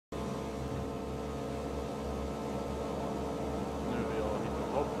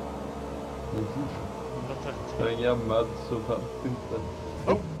Spränga med så vält inte.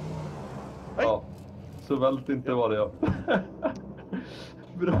 Oh! Hej! Ja, så vält inte var det ja.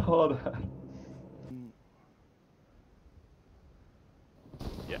 Bra där.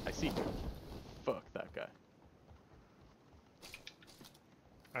 Yeah, I see you. Fuck that guy.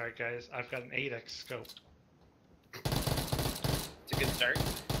 Alright guys, I've got an 8x scope. It's a good start.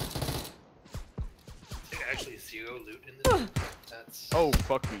 There's actually 0 loot in this. That's. Oh,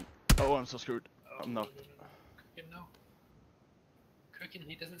 fuck me. Oh, I'm so screwed. Oh, I'm not. No. Cooking, no. Cooking,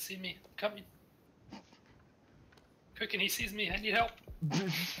 he doesn't see me. I'm coming. Cooking, he sees me. I need help.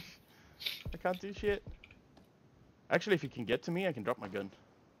 I can't do shit. Actually, if you can get to me, I can drop my gun.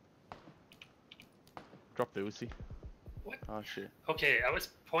 Drop the Uzi. What? Oh shit. Okay, I was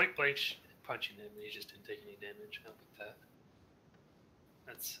point blank punching him, and he just didn't take any damage. How about that?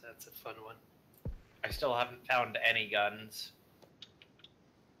 That's a fun one. I still haven't found any guns.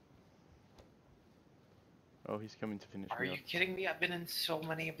 Oh, he's coming to finish Are me you off. kidding me? I've been in so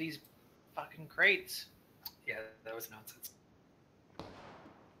many of these fucking crates. Yeah, that was nonsense.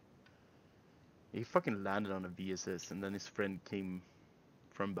 He fucking landed on a VSS and then his friend came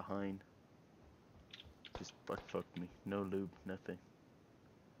from behind. Just butt-fucked me. No lube, nothing.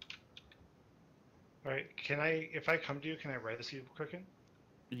 Alright, can I, if I come to you, can I res you, Cooking?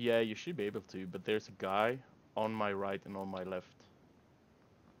 Yeah, you should be able to, but there's a guy on my right and on my left.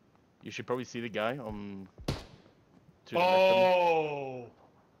 You should probably see the guy on... to the left Oh!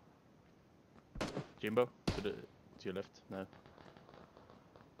 of Jimbo? To your left? No.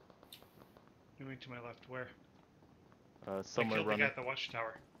 You mean to my left, where? I Someone killed the running. guy at the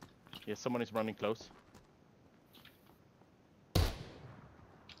watchtower. Yeah, someone is running close.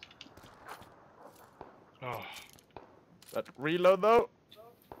 Oh. But reload though!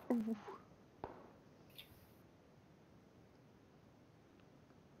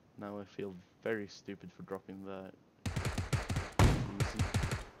 Now I feel very stupid for dropping that. Uzi.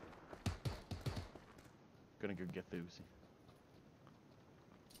 Gonna go get the Uzi.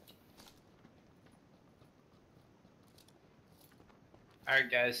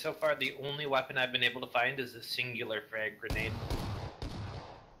 Alright guys, so far the only weapon I've been able to find is a singular frag grenade.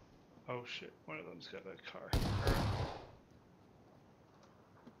 Oh shit, one of them's got a car.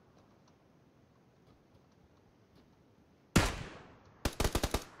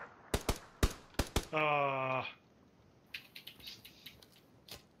 Ah.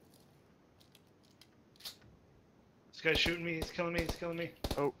 This guy's shooting me, he's killing me, he's killing me.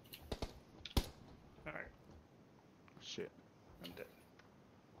 Oh. Alright, Shit. I'm dead.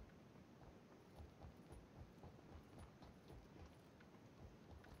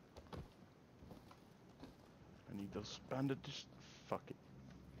 I need those bandages. Fuck it.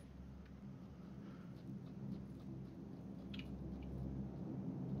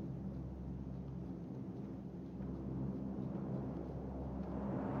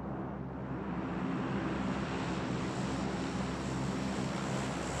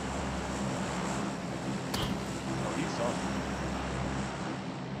 Oh, he saw me.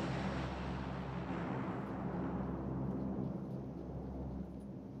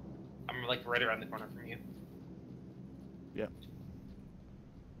 I'm like right around the corner from you. Yeah.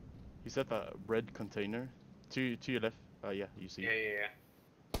 He's at the red container. To your left. Yeah, you see. Yeah.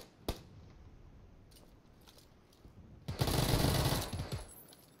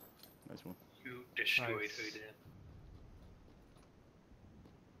 Nice one. You destroyed Nice. who did.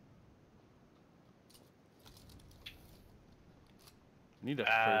 Need a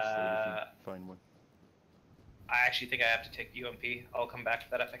first aid if you find one. I actually think I have to take UMP. I'll come back to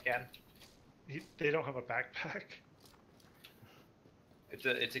that if I can. They don't have a backpack.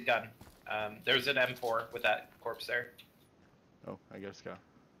 It's a gun. There's an M4 with that corpse there. Oh, I got a scar.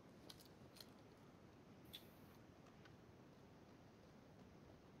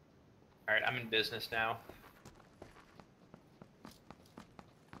 Alright, I'm in business now.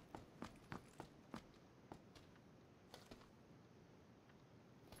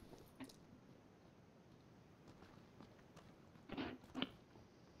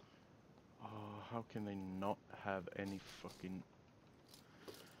 Oh, how can they not have any fucking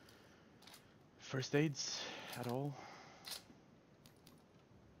first aids at all?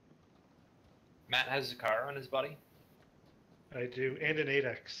 Matt has a car on his body. I do, and an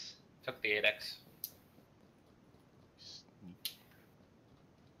 8x. Took the 8X. Sneak.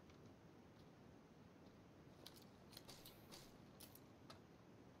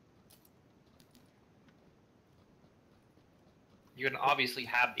 You can obviously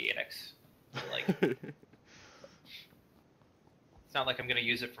have the 8X. Like, it's not like I'm gonna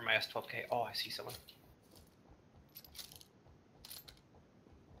use it for my S12K. Oh, I see someone.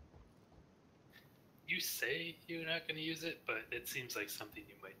 say you're not going to use it, but it seems like something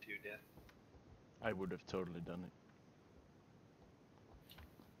you might do, Dan. I would have totally done it.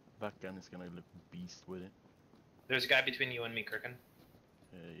 That gun is gonna look beast with it. There's a guy between you and me, Kirkin.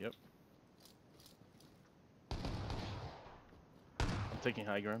 Yep. I'm taking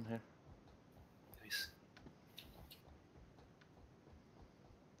high ground here. Nice.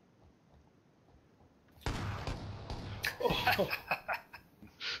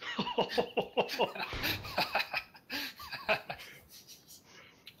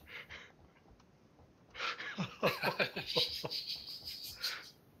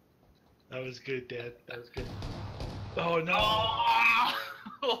 That was good, Dad. That was good. Oh no!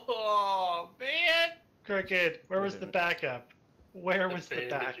 Oh man! Cricket, where was Wait a the minute. backup? Where was the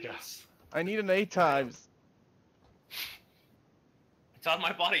backup? bandages. I need an 8 times. It's on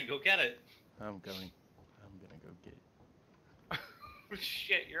my body. Go get it. I'm going. I'm gonna go get it.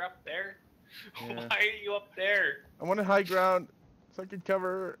 Shit, you're up there. Yeah. Why are you up there? I want a high ground so I can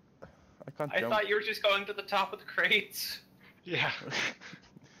cover. I can't I jump. thought you were just going to the top of the crates. Yeah.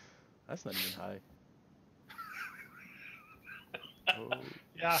 That's not even high. Oh.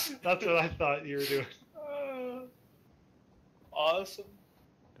 Yeah, that's what I thought you were doing. Awesome.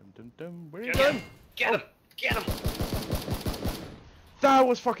 Dum dum dum. Where are you Get going? Get him! Get him! That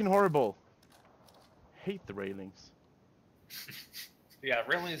was fucking horrible. Hate the railings. Yeah,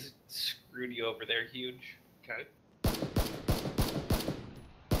 railings screwed you over there huge. Okay.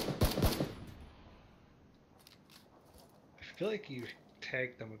 I feel like you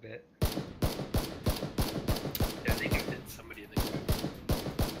tagged them a bit. Yeah, I think you hit somebody in the group.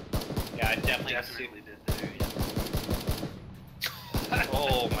 Yeah, I definitely Definitely did there, yeah.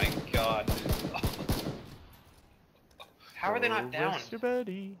 Oh my god. How are they not Go down? rest your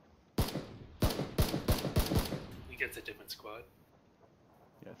buddy. We get a different squad.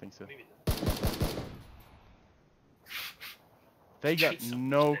 Yeah, I think so. Maybe not. They got Jeez, so much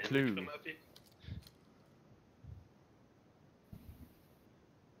no damage clue. from up here.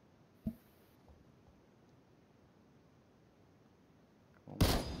 Oh.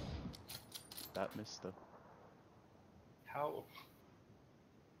 That missed though. How?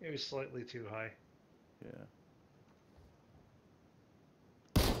 It was slightly too high. Yeah.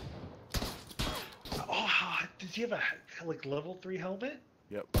 Oh, did you have a like level 3 helmet?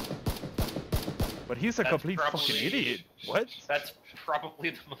 Yep. But he's a That's complete probably- fucking idiot. What? That's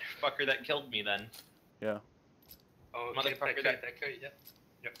probably the motherfucker that killed me then. Yeah. Oh, okay, Motherfucker, that guy, yeah.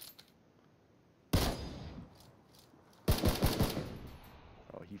 Yep.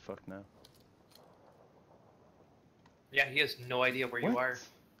 Oh, he fucked now. Yeah, he has no idea where you What? are.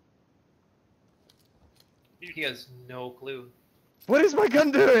 He has no clue. What is my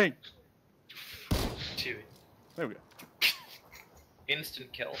gun doing? Chewy. There we go.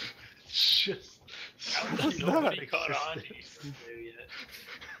 Instant kill. Just. What was Nobody that? caught on to you from there yet.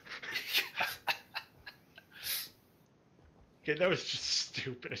 Okay, that was just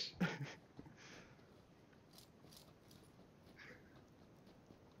stupid.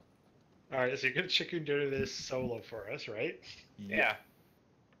 Alright, so you're gonna chicken dinner this solo for us, right? Yeah.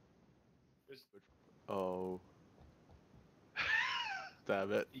 Oh.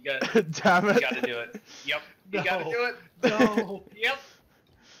 Damn it. You got. Damn it. You gotta do it. Yep. You gotta No. do it. No! Yep.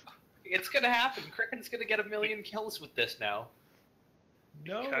 It's gonna happen. Cricken's gonna get 1,000,000 kills with this now.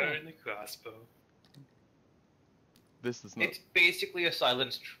 No! Car in the crossbow. This is not. It's basically a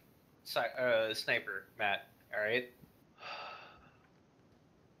silenced sniper, Matt. All right.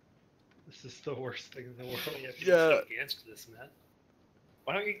 This is the worst thing in the world. You have to Yeah. go against this, man.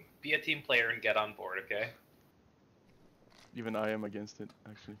 Why don't you be a team player and get on board, okay? Even I am against it,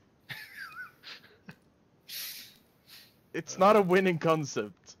 actually. It's not a winning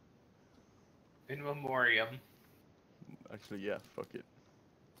concept. In memoriam. Actually, yeah, fuck it.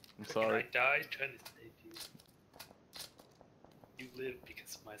 I'm I sorry. died trying to save you. You live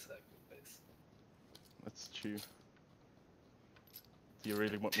because of my sacrifice. That's true. Do you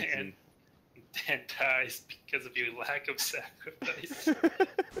really want me Dan, Dan dies because of your lack of sacrifice.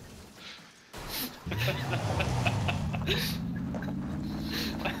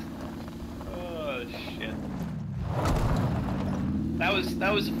 Oh shit.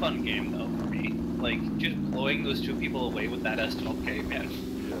 That was a fun game though for me. Like just blowing those two people away with that S12K,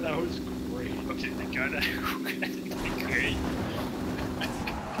 man. That was great. Okay, the guy that great.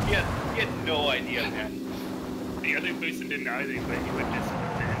 He had no idea, man. The other person didn't either, but you would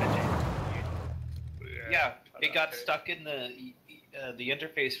disadvantage it. Yeah, it got okay. stuck in the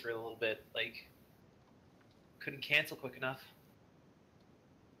interface for a little bit. Like couldn't cancel quick enough.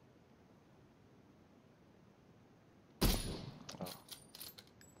 Oh.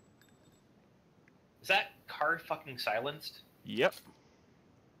 Is that car fucking silenced? Yep.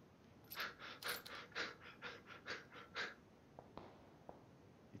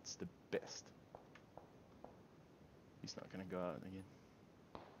 It's the best. He's not gonna go out again.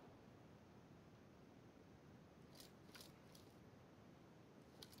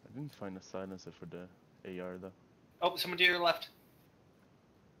 I didn't find a silencer for the AR though. Oh, someone to your left.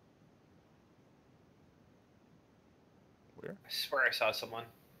 Where? I swear I saw someone.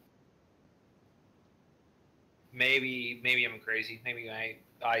 Maybe I'm crazy. Maybe my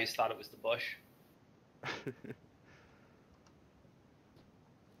eyes thought it was the bush.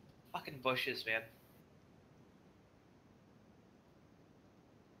 Fucking bushes, man.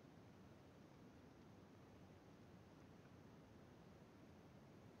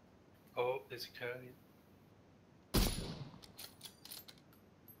 Oh, there's a car.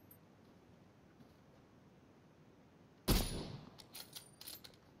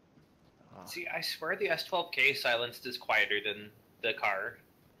 Ah, See, I swear the S12K silenced is quieter than the car.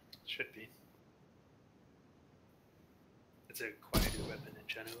 Should be. It's a quieter weapon in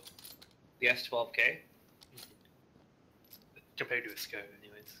general. The S12K? Compared to a scout,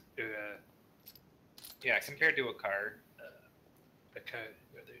 anyways. Or Yeah, compared to a car. a car,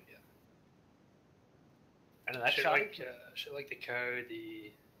 rather, yeah. I know that Shit shot. like the car,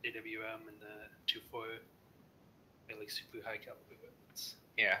 the AWM, and the 2.4. They're like super high caliber weapons.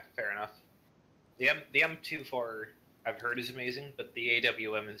 Yeah, fair enough. The M24 I've heard is amazing, but the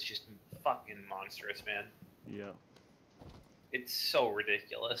AWM is just fucking monstrous, man. yeah. It's so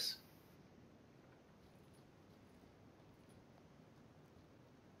ridiculous.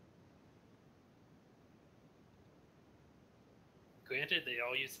 Granted, they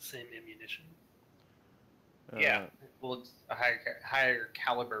all use the same ammunition. Yeah. Well, it's a higher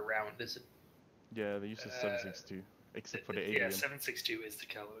caliber round, is it? Yeah, they use the 7.62, except for the Yeah, AVM. 7.62 is the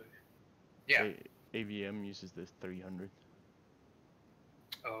caliber. Yeah. AVM uses the 300.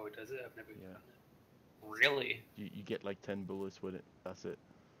 Oh, does it? I've never Yeah. done it. Really? You get like 10 bullets with it. That's it.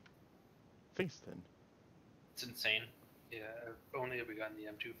 I think it's 10. It's insane. Yeah, I've only ever gotten the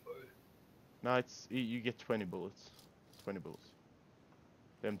M24. No, it's you get 20 bullets. 20 bullets.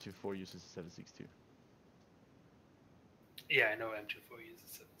 The M24 uses 7.62. Yeah, I know M24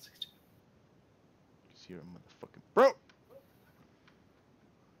 uses 7.62. Cause you're a motherfucking bro.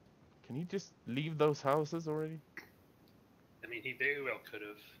 Can you just leave those houses already? I mean, he very well could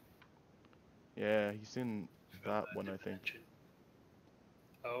have. Yeah, he's in from that a one, I different think. engine.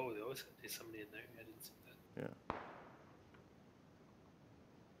 Oh, there's somebody in there. I didn't see that. Yeah.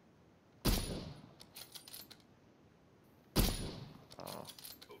 Ah,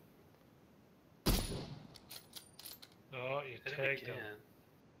 Oh, you Hit him tagged him. again.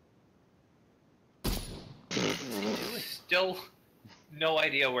 Still no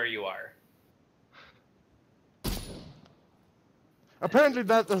idea where you are. apparently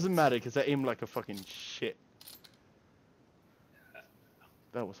that doesn't matter because I aim like a fucking shit.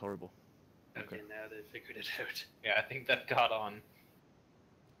 That was horrible. Okay, Okay. now they figured it out. Yeah, I think that got on.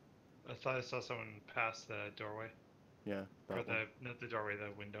 I thought I saw someone pass the doorway. Yeah, that Or one. the, not the doorway,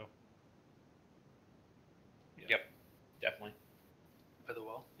 the window. Yep, definitely. By the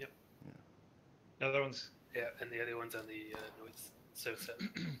wall. Yep. The other one's, Yeah, and the other one's on the north south side.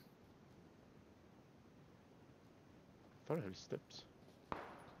 Thought I heard steps.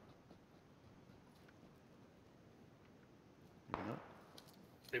 Maybe not.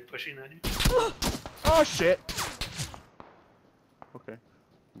 They're pushing on you. Oh shit! Okay,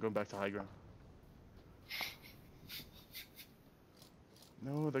 I'm going back to high ground.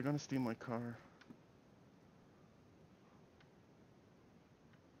 No, they're gonna steal my car.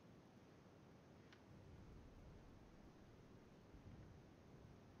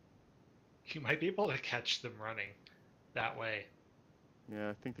 you might be able to catch them running that way. Yeah,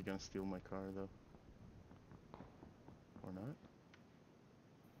 I think they're gonna steal my car though. Or not?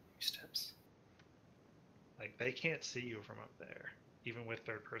 Steps. Like, they can't see you from up there. Even with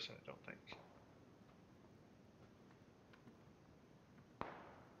third person, I don't think.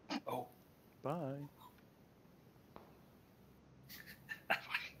 Oh, Bye.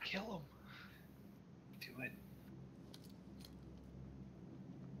 Fucking kill him. do it.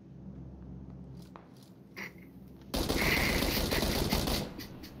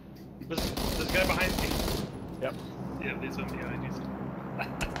 There's a guy behind me. Yep. Yeah, there's one behind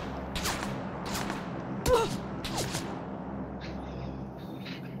you.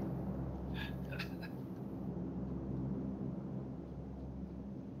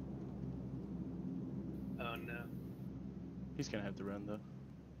 Oh no. He's gonna have to run though.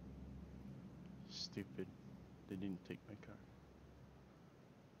 Stupid. They didn't take my car.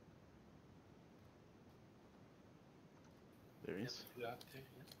 There he Yeah, is. the two out there,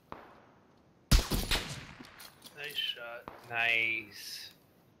 yeah. Nice shot. Nice.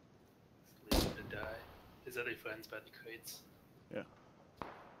 Let's leave him to die. His other friend's by the crates.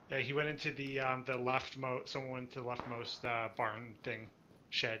 Yeah, he went into the leftmost. Someone went to the leftmost barn thing,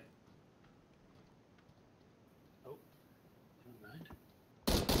 shed. Oh, never mind.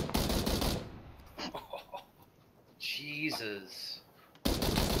 Jesus.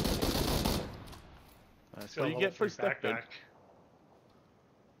 That's Got what a you level get for 3 stepping. backpack.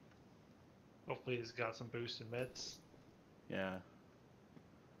 Hopefully he's got some boost and meds. Yeah.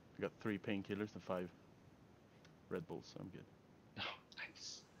 I got 3 painkillers and 5 Red Bulls, so I'm good. Oh,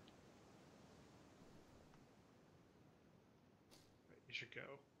 nice. Right, you should go.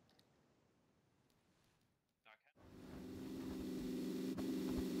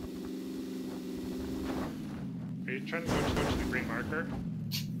 Are you trying to go to the green marker?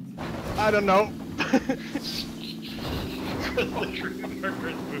 I don't know. The green marker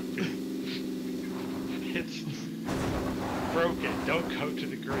is moving. It's broken. Don't go to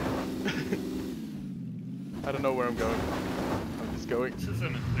the green. I don't know where I'm going. I'm just going. This is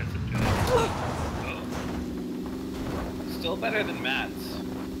an offensive guy. Oh, Still better than Matt's.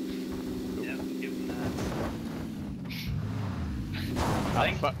 yeah, we'll give him that.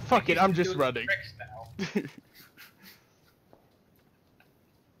 I think Fuck it, he's I'm just doing running. tricks now.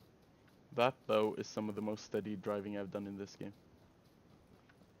 That, though, is some of the most steady driving I've done in this game.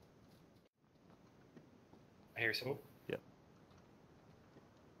 I hear some. Yeah.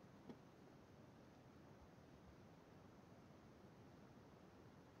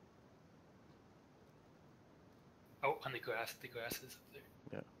 Oh, on the grass is up there.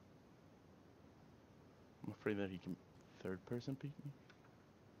 Yeah. I'm afraid that he can third person peek me.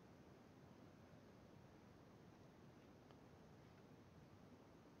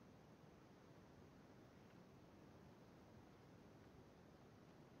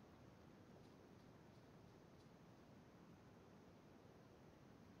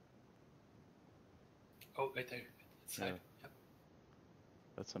 Oh, right there. Side. Yeah. Yep.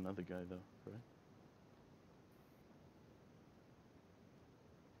 That's another guy, though, right?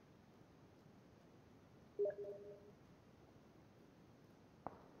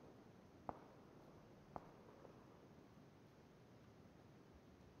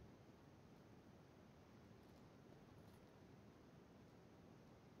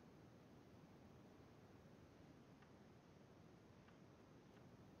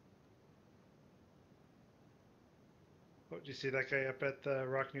 Oh, did you see that guy up at the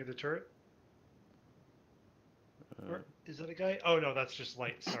rock near the turret? Or is that a guy? Oh no, that's just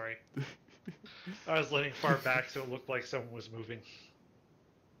light. Sorry. I was leaning far back so it looked like someone was moving.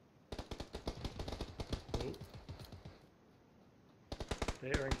 Oh.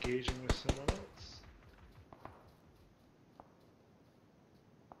 They are engaging with someone else.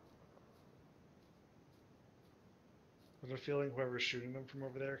 I have a feeling whoever's shooting them from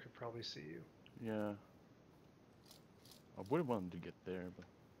over there could probably see you. Yeah. I would have wanted to get there, but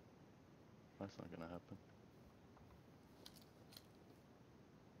that's not gonna happen.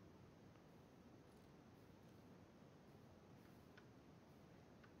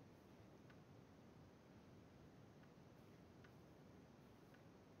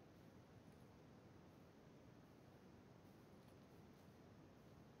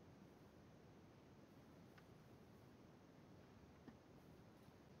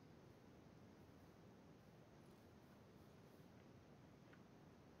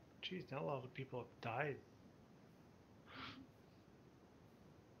 Geez, not a lot of people have died.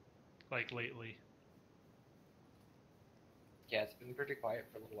 Like lately. Yeah, it's been pretty quiet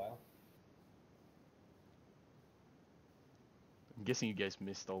for a little while. I'm guessing you guys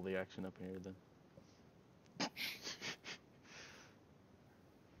missed all the action up here then.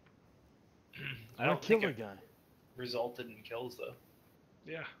 I don't kill think the it guy, resulted in kills though.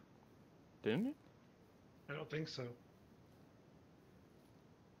 Yeah, didn't it? I don't think so.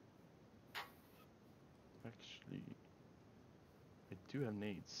 Actually, I do have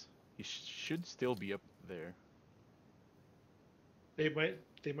nades. He should still be up there. They might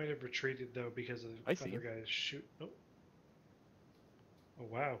have retreated though because of I the see other him. guys shoot. Oh. Oh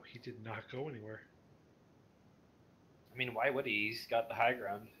wow, he did not go anywhere. I mean, why would he? He's got the high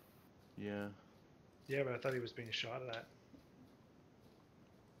ground. Yeah. Yeah, but I thought he was being shot at.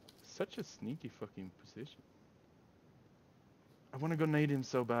 Such a sneaky fucking position. I want to go nade him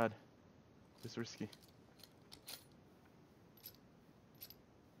so bad. It's risky.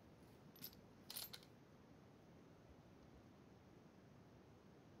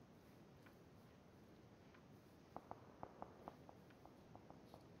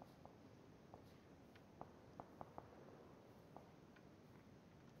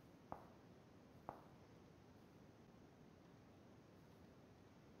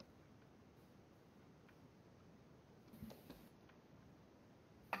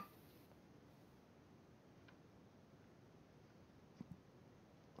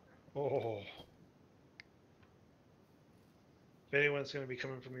 Oh. If anyone's going to be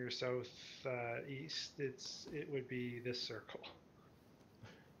coming from your south east, it would be this circle.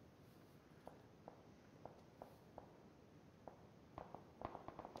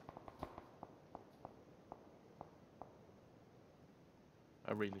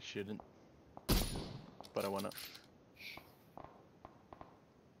 I really shouldn't, but I wanna.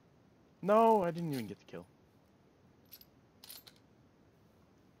 No, I didn't even get the kill.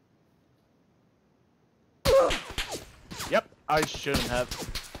 Yep, I shouldn't have.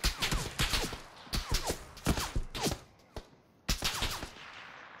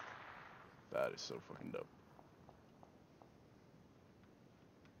 That is so fucking dope.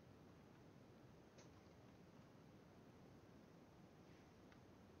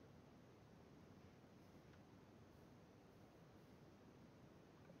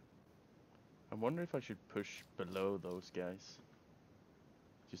 I wonder if I should push below those guys.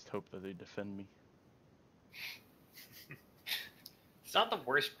 Just hope that they defend me. It's not the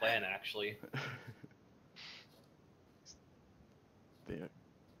worst plan, actually. They're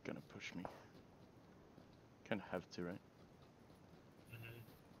gonna push me. Kinda have to, right?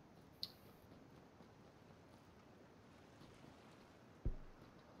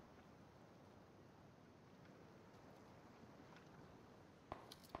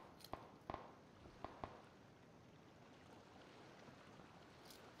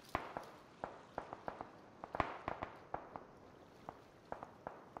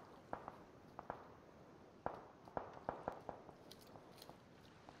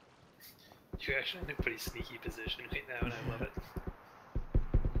 You're actually in a pretty sneaky position right now, and I love it.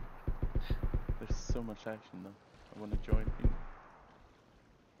 There's so much action though. I wanna join in.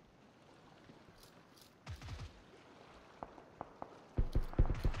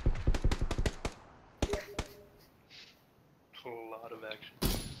 A lot of action.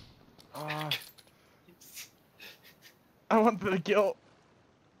 Ah, I want the kill.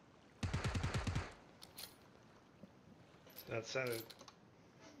 That sounded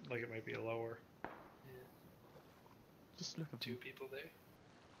like it might be a lower. Just look at Two people there.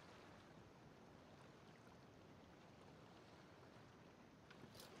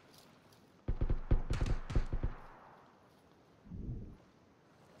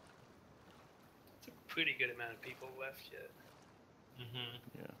 It's a pretty good amount of people left yet.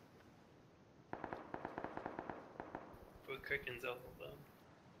 Yeah. But Cricken's all alone.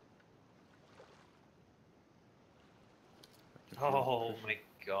 Oh my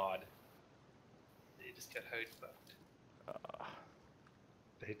god. They just got hard fucked. Ah,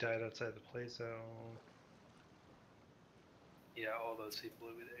 They died outside the play zone. Yeah, all those people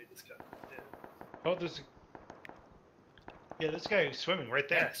over there just got dead. Oh, there's a... Yeah, this guy who's swimming right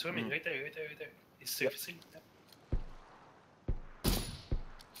there. Yeah, swimming right there, right there, right there. He's surfacing. Yep.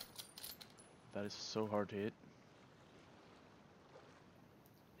 that is so hard to hit.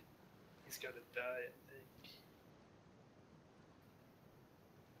 He's got to die, I think.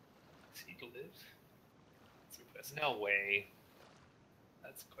 Does he live? That's impressive. No way.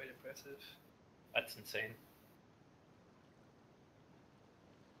 That's quite impressive. That's insane.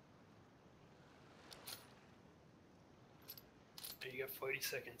 You got 40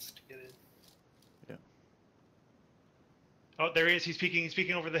 seconds to get in. Yeah. Oh, there he is. He's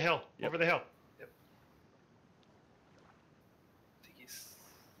peeking over the hill. Yep. Over the hill. Yep. I think he's...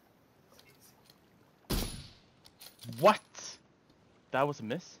 What? That was a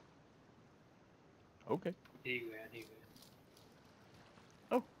miss? Okay. He ran.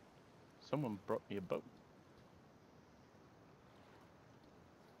 Oh, someone brought me a boat.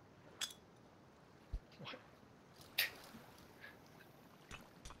 What?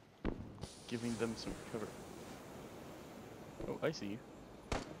 Giving them some cover. Oh, I see you.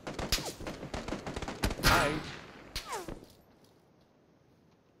 Hi.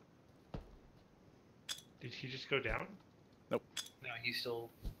 Did he just go down? Nope. No, he's still.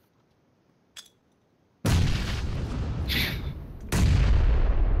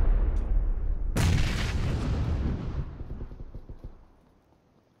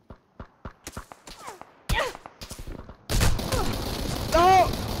 No!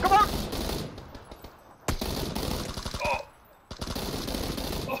 Come on!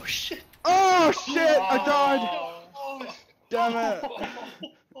 Oh shit! Oh shit! I died! Oh, Damn it!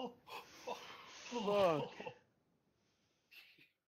 oh, Fuck.